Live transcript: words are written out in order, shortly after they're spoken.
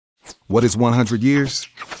What is 100 years?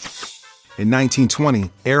 In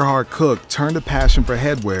 1920, Erhard Cook turned a passion for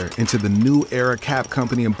headwear into the New Era Cap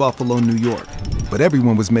Company in Buffalo, New York. But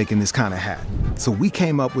everyone was making this kind of hat. So we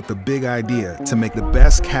came up with the big idea to make the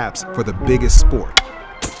best caps for the biggest sport.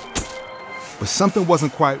 But something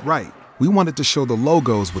wasn't quite right. We wanted to show the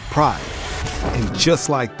logos with pride. And just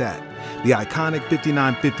like that, the iconic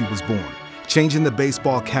 5950 was born, changing the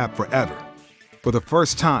baseball cap forever. For the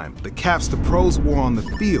first time, the caps the pros wore on the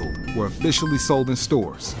field were officially sold in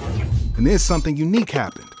stores. And then something unique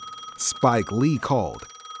happened. Spike Lee called,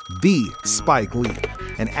 the Spike Lee,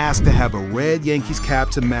 and asked to have a red Yankees cap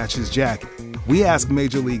to match his jacket. We asked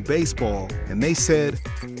Major League Baseball, and they said,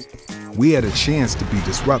 we had a chance to be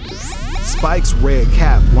disruptive. Spike's red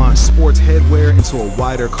cap launched sports headwear into a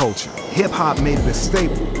wider culture. Hip-hop made it a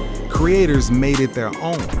staple. Creators made it their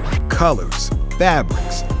own. Colors,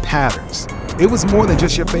 fabrics, patterns. It was more than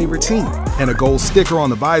just your favorite team. And a gold sticker on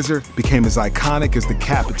the visor became as iconic as the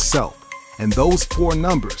cap itself. And those 4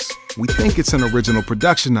 numbers, we think it's an original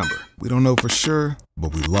production number. We don't know for sure,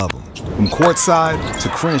 but we love them. From courtside to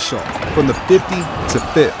Crenshaw, from the 50 to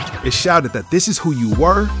 5th, it shouted that this is who you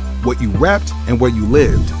were, what you repped, and where you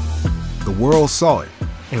lived. The world saw it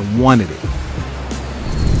and wanted it.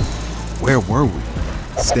 Where were we?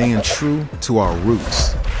 Staying true to our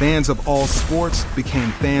roots. Fans of all sports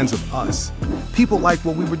became fans of us. People liked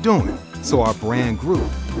what we were doing, so our brand grew,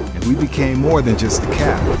 and we became more than just a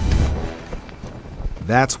cap.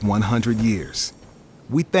 That's 100 years.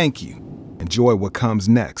 We thank you. Enjoy what comes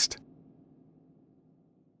next.